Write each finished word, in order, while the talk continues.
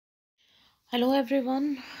Hello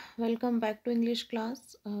everyone, welcome back to English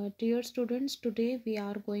class. Dear students, today we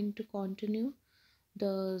are going to continue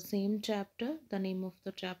the same chapter. The name of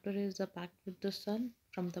the chapter is A Pact with the Sun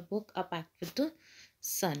from the book A Pact with the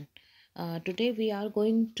Sun. Today we are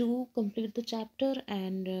going to complete the chapter,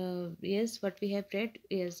 and yes, what we have read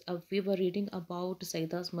is we were reading about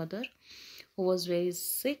Saida's mother who was very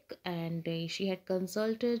sick, and she had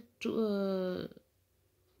consulted to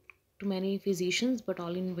many physicians, but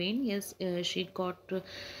all in vain. Yes, she got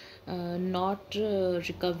not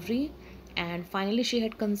recovery, and finally she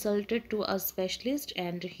had consulted to a specialist,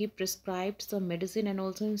 and he prescribed some medicine and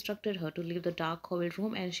also instructed her to leave the dark cold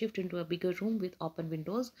room and shift into a bigger room with open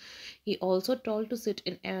windows. He also told to sit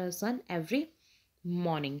in sun every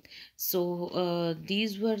morning. So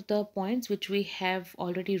these were the points which we have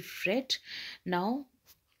already read. Now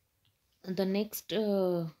the next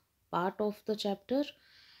part of the chapter.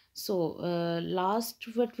 So, last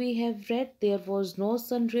what we have read, there was no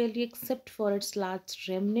sun really except for its last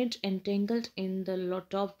remnant entangled in the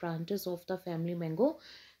top branches of the family mango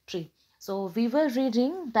tree. So, we were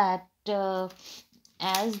reading that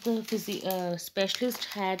as the specialist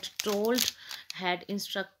had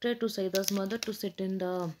instructed to Saida's mother to sit in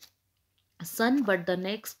the sun, but the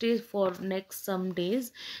next day, for next some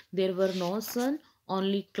days, there were no sun,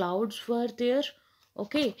 only clouds were there.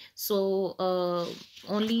 Okay, so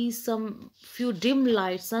only some few dim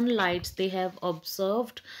lights, sunlights they have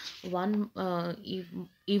observed one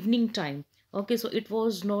evening time. Okay, so it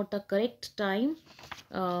was not the correct time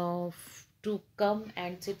to come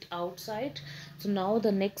and sit outside. So now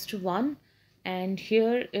the next one, and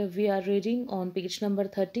here we are reading on page number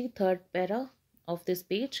 30, third para of this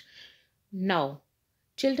page. Now,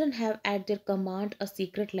 children have at their command a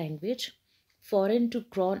secret language, foreign to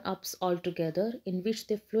grown-ups altogether, in which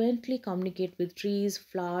they fluently communicate with trees,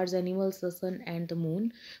 flowers, animals, the sun and the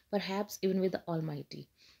moon, perhaps even with the Almighty.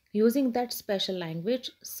 Using that special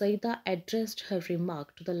language, Saida addressed her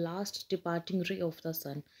remark to the last departing ray of the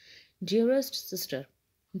sun. Dearest sister,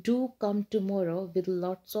 do come tomorrow with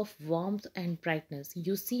lots of warmth and brightness.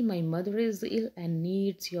 You see, my mother is ill and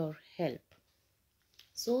needs your help.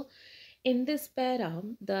 So, in this para,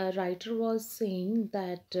 the writer was saying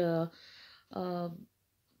that uh,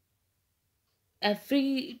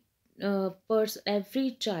 every person,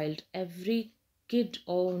 every child, every kid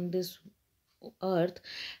on this earth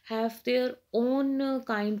have their own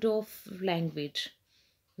kind of language,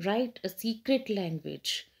 right? A secret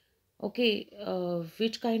language. Okay,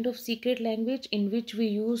 which kind of secret language? In which we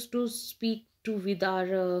used to speak to with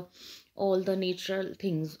our all the natural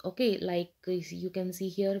things. Okay, like you can see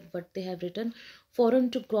here what they have written: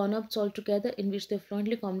 foreign to grown-ups altogether, in which they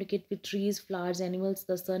fluently communicate with trees, flowers, animals,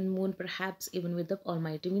 the sun, moon, perhaps even with the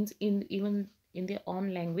Almighty. Means in even in their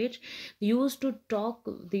own language they used to talk,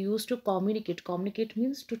 they used to communicate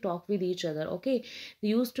means to talk with each other. Okay, they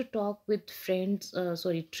used to talk with friends,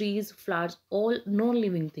 sorry, trees, flowers, all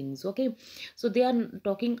non-living things. Okay, so they are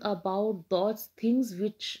talking about those things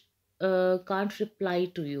which can't reply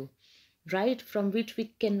to you, right? From which we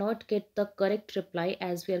cannot get the correct reply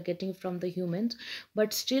as we are getting from the humans,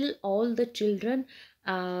 but still all the children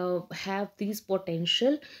have this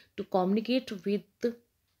potential to communicate with the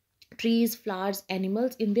trees, flowers,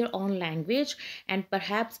 animals in their own language, and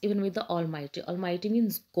perhaps even with the Almighty. Almighty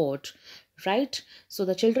means God, right? So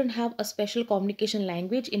the children have a special communication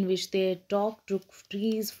language in which they talk to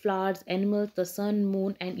trees, flowers, animals, the sun,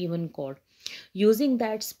 moon, and even God. Using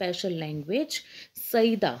that special language,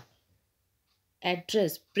 Saida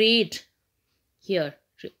prayed here,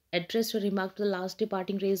 addressed a remark to the last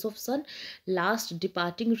departing rays of sun. Last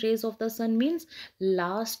departing rays of the sun means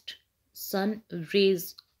last sun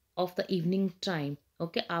rays of the evening time.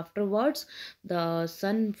 Okay, afterwards the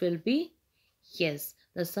sun will be, yes,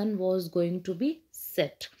 the sun was going to be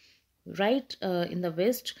set, right, in the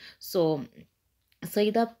west. So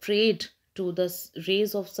Saida prayed to the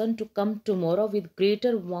rays of sun to come tomorrow with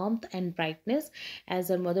greater warmth and brightness, as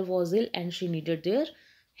her mother was ill and she needed their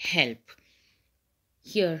help.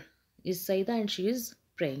 Here is Saida and she is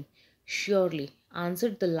praying. Surely,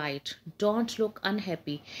 answered the light, don't look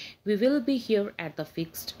unhappy. We will be here at the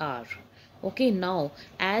fixed hour. Okay, now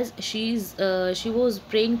as she was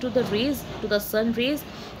praying to the rays, to the sun rays,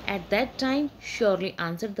 at that time, surely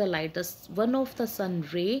answered the light. The one of the sun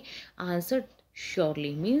ray answered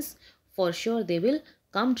surely means for sure they will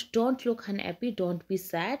come. Don't look unhappy, don't be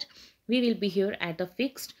sad. We will be here at the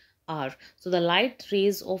fixed hour. So the light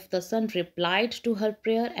rays of the sun replied to her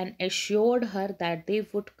prayer and assured her that they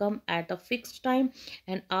would come at a fixed time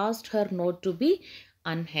and asked her not to be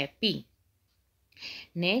unhappy.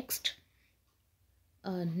 Next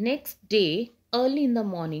day, Early in the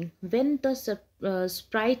morning, when the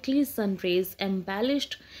sprightly sun rays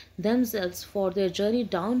embellished themselves for their journey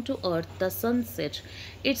down to earth, the sun said,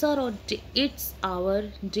 it's our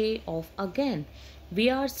day off again. We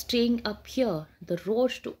are staying up here. The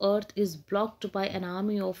road to earth is blocked by an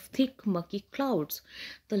army of thick, murky clouds.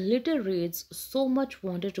 The little raids so much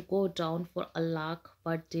wanted to go down for a lark,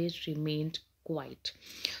 but they remained quiet.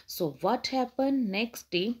 So, what happened next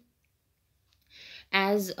day?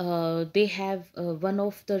 As they have one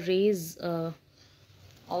of the rays of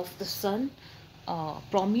the sun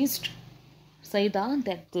promised Saida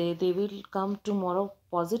that they will come tomorrow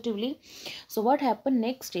positively. So what happened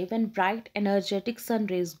next day when bright energetic sun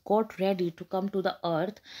rays got ready to come to the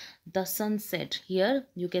earth, the sun set. Here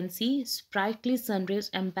you can see sprightly sun rays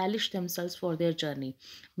embellish themselves for their journey.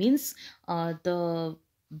 Means the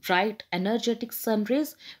bright energetic sun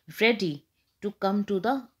rays ready to come to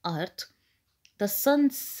the earth. The sun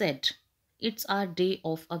said, it's our day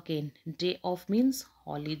off again. Day off means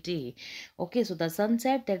holiday. Okay, so the sun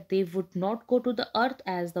said that they would not go to the earth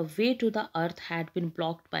as the way to the earth had been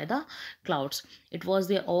blocked by the clouds. It was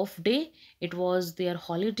their off day, it was their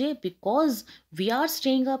holiday because we are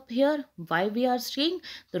staying up here. Why we are staying?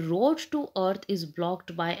 The road to earth is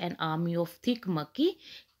blocked by an army of thick murky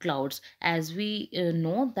clouds. As we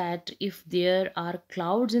know that if there are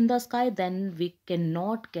clouds in the sky, then we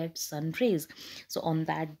cannot get sun rays. So on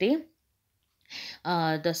that day,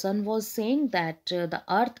 the sun was saying that the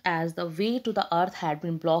earth, as the way to the earth had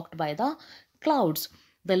been blocked by the clouds.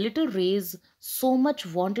 The little rays so much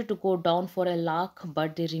wanted to go down for a lark,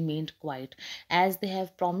 but they remained quiet as they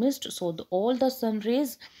have promised. So all the sun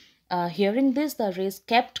rays, hearing this, the rays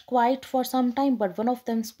kept quiet for some time, but one of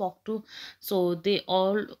them spoke to. So they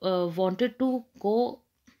all wanted to go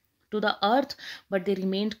to the earth, but they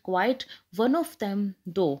remained quiet. One of them,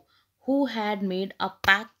 though, who had made a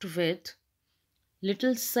pact with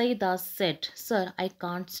Little Saida said, Sir, I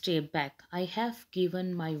can't stay back. I have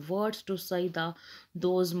given my word to Saida,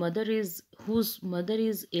 whose mother is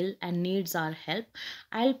ill and needs our help.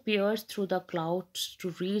 I'll pierce through the clouds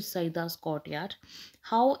to reach Saida's courtyard.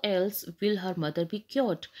 How else will her mother be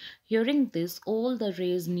cured? Hearing this, all the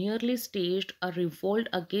rays nearly staged a revolt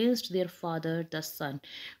against their father, the sun.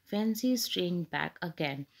 Fancy staying back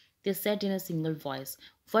again. They said in a single voice,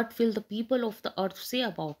 what will the people of the earth say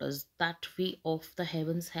about us? That we of the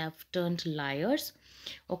heavens have turned liars?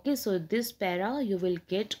 Okay, so this para you will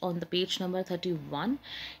get on the page number 31.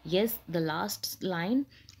 Yes, the last line.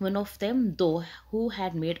 One of them, though, who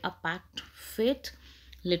had made a pact with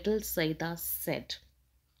little Saida said.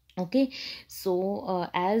 Okay, so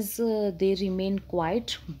as they remained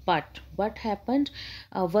quiet, but what happened,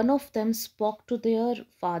 one of them spoke to their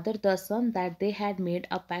father the son that they had made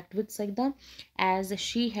a pact with Saida as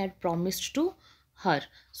she had promised to her.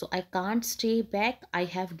 So I can't stay back. I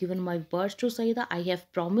have given my word to Saida. I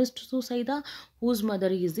have promised to Saida, whose mother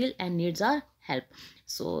is ill and needs our help.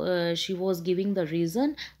 So she was giving the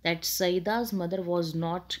reason that Saida's mother was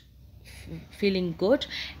not feeling good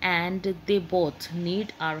and they both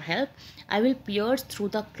need our help. I will pierce through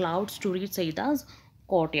the clouds to reach Saida's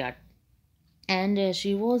courtyard. And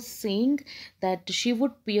she was saying that she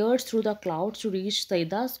would pierce through the clouds to reach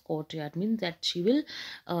Saida's courtyard, means that she will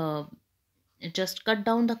just cut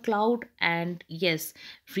down the cloud and yes,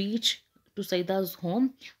 reach to Saida's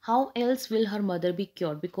home. How else will her mother be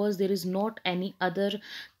cured? Because there is not any other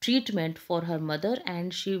treatment for her mother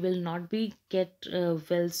and she will not be get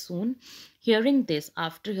well soon. Hearing this,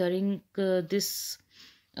 after hearing this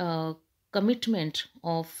uh, commitment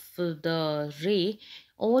of the ray,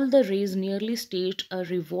 all the rays nearly staged a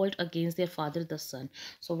revolt against their father the sun.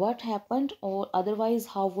 So what happened, or otherwise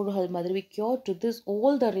how would her mother be cured? To this,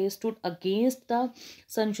 all the rays stood against the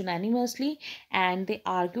sun unanimously, and they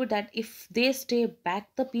argued that if they stay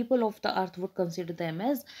back, the people of the earth would consider them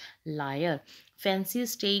as liar. Fancy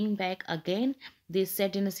staying back again. They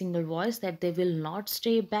said in a single voice that they will not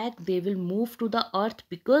stay back, they will move to the earth,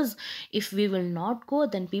 because if we will not go,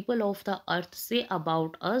 then people of the earth say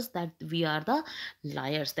about us that we are the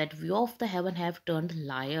liars, that we of the heaven have turned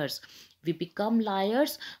liars. We become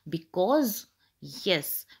liars because,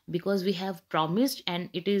 yes, because we have promised and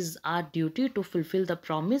it is our duty to fulfill the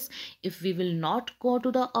promise. If we will not go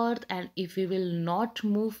to the earth and if we will not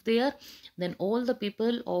move there, then all the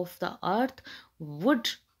people of the earth would,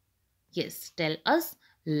 yes, tell us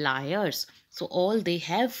liars. So all they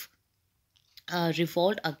have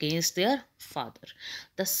revolt against their father.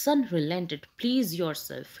 The son relented. Please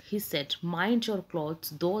yourself, he said. Mind your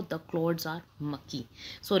clothes, though the clothes are mucky.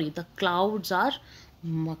 Sorry, the clouds are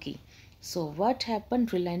mucky. So what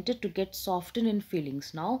happened? Relented to get softened in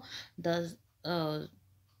feelings. Now the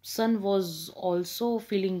son was also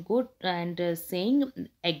feeling good and saying,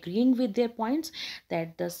 agreeing with their points,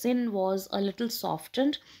 that the sin was a little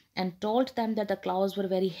softened, and told them that the clouds were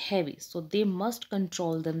very heavy, so they must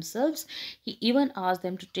control themselves. He even asked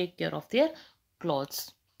them to take care of their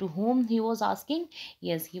clothes. To whom he was asking?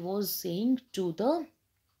 Yes, he was saying to the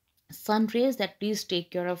sun rays that please take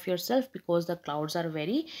care of yourself, because the clouds are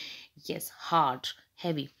very, yes, hard,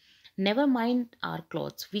 heavy. Never mind our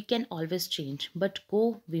clothes, we can always change, but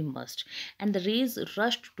go we must. And the rays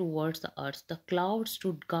rushed towards the earth. The clouds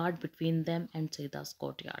stood guard between them and Sita's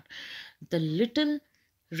courtyard. The little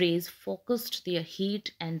rays focused their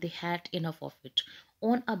heat, and they had enough of it.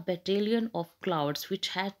 On a battalion of clouds which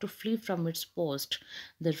had to flee from its post,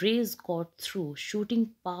 the rays got through, shooting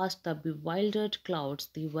past the bewildered clouds.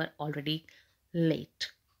 They were already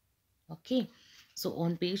late. Okay, so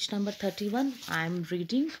on page number 31, I am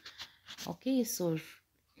reading. Okay, so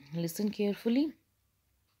listen carefully.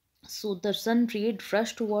 So the sun ray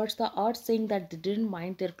rushed towards the earth, saying that they didn't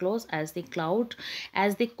mind their clothes, as they cloud,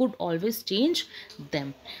 as they could always change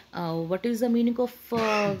them. What is the meaning of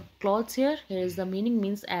clothes here? Here is the meaning,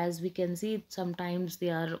 means as we can see, sometimes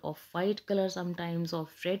they are of white color, sometimes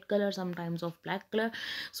of red color, sometimes of black color.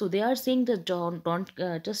 So they are saying that don't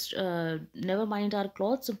just never mind our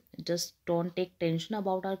clothes, just don't take tension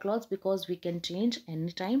about our clothes, because we can change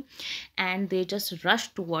anytime. And they just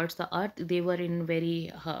rushed towards the earth. They were in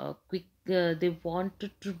very quick, they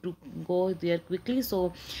wanted to go there quickly,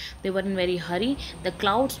 so they were in very hurry. The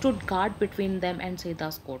clouds stood guard between them and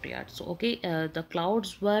Sita's courtyard. So okay, the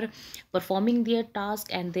clouds were performing their task,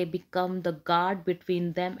 and they become the guard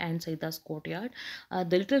between them and Sita's courtyard.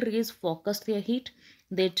 The little rays focused their heat.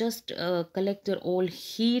 They just collect their all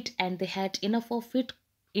heat, and they had enough of it,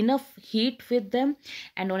 enough heat with them.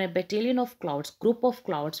 And on a battalion of clouds, group of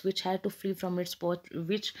clouds which had to flee from its spot,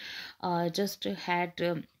 which just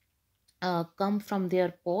had come from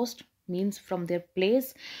their post, means from their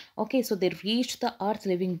place. Okay, so they reached the earth,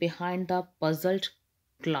 leaving behind the puzzled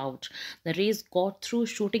cloud. The rays got through,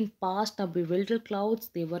 shooting past the bewildered clouds.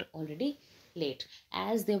 They were already late.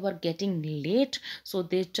 As they were getting late, so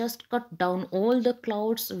they just cut down all the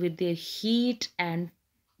clouds with their heat, and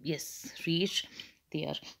yes, reached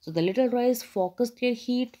there. So the little rays focused their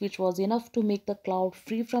heat, which was enough to make the cloud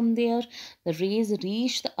free from there. The rays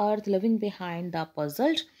reached the earth, leaving behind the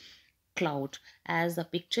puzzled cloud, as the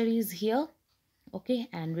picture is here. Okay,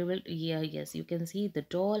 and we will, yeah, yes, you can see the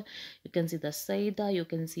doll, you can see the Saida, you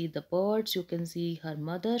can see the birds, you can see her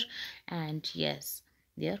mother, and yes,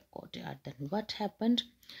 their courtyard. Then what happened?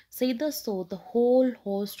 Saida saw the whole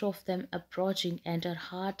host of them approaching, and her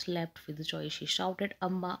heart leapt with joy. She shouted,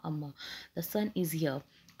 Amma, Amma, the sun is here,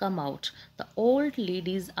 come out. The old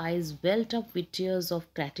lady's eyes welled up with tears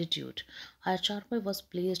of gratitude. Her charcoal was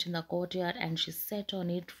placed in the courtyard, and she sat on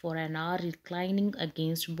it for an hour, reclining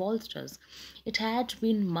against bolsters. It had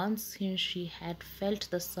been months since she had felt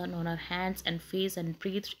the sun on her hands and face and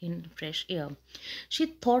breathed in fresh air. She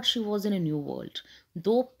thought she was in a new world.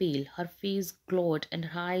 Though pale, her face glowed and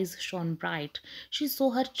her eyes shone bright. She saw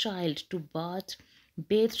her child to bath,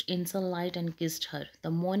 bathed in sunlight, and kissed her. The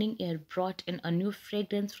morning air brought in a new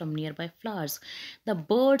fragrance from nearby flowers. The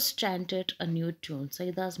birds chanted a new tune.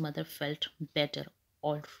 Saida's mother felt better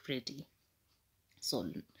already. So,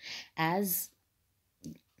 as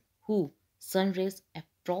who sun rays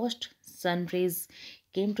approached, sun rays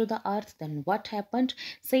came to the earth, then what happened?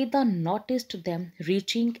 Saida noticed them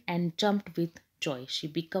reaching and jumped with joy. She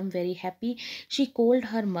became very happy. She called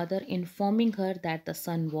her mother, informing her that the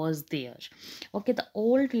sun was there. Okay, the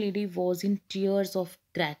old lady was in tears of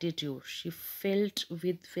gratitude. She felt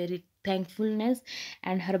with very thankfulness,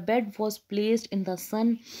 and her bed was placed in the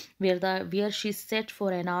sun, where she sat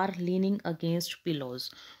for an hour, leaning against pillows.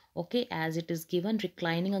 Okay, as it is given,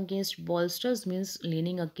 reclining against bolsters means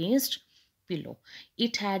leaning against pillow.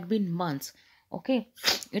 It had been months. Okay,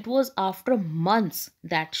 it was after months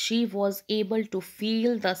that she was able to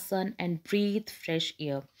feel the sun and breathe fresh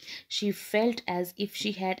air. She felt as if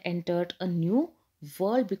she had entered a new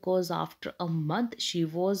world, because after a month she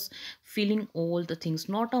was feeling all the things.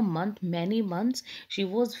 Not a month, many months she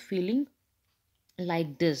was feeling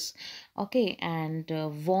like this. Okay, and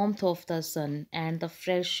warmth of the sun and the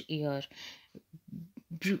fresh air,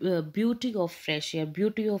 beauty of fresh air,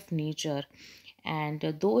 beauty of nature. And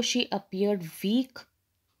though she appeared weak,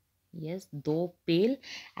 yes, though pale,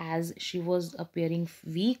 as she was appearing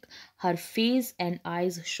weak, her face and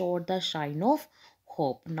eyes showed the shine of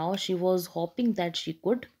hope. Now she was hoping that she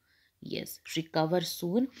could, yes, recover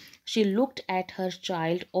soon. She looked at her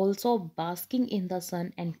child, also basking in the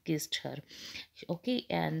sun, and kissed her. Okay,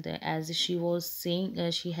 and as she was saying,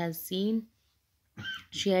 she has seen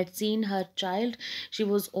She had seen her child. She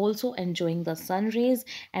was also enjoying the sun rays,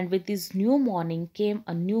 and with this new morning came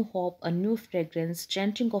a new hope, a new fragrance,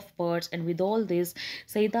 chanting of birds, and with all this,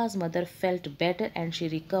 Saida's mother felt better and she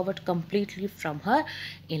recovered completely from her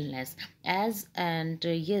illness. As and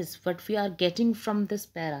Yes, what we are getting from this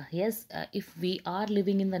para, yes, if we are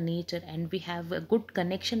living in the nature and we have a good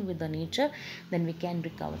connection with the nature, then we can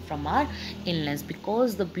recover from our illness,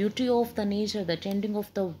 because the beauty of the nature, the tending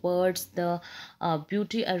of the birds, the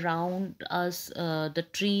beauty around us, the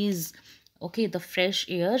trees, okay, the fresh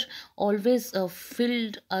air always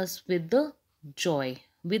filled us with the joy,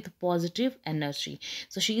 with positive energy.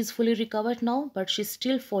 So she is fully recovered now, but she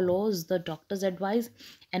still follows the doctor's advice: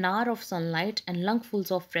 an hour of sunlight and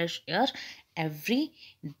lungfuls of fresh air every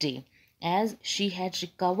day. As she had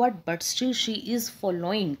recovered, but still she is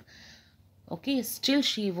following, okay, still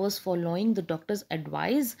she was following the doctor's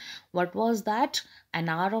advice. What was that? An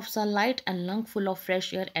hour of sunlight and lung full of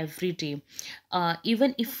fresh air every day.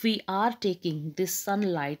 Even if we are taking this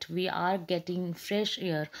sunlight, we are getting fresh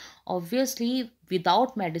air, obviously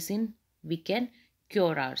without medicine we can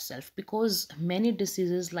cure ourselves, because many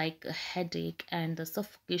diseases like headache and the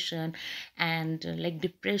suffocation and like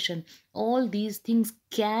depression, all these things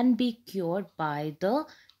can be cured by the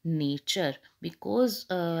nature, because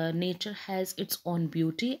nature has its own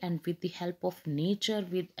beauty, and with the help of nature,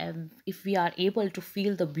 with if we are able to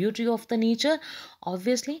feel the beauty of the nature,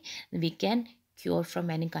 obviously we can cure from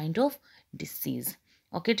any kind of disease.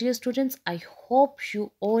 Okay, dear students, I hope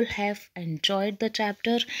you all have enjoyed the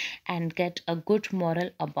chapter and get a good moral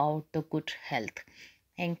about the good health.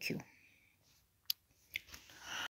 Thank you.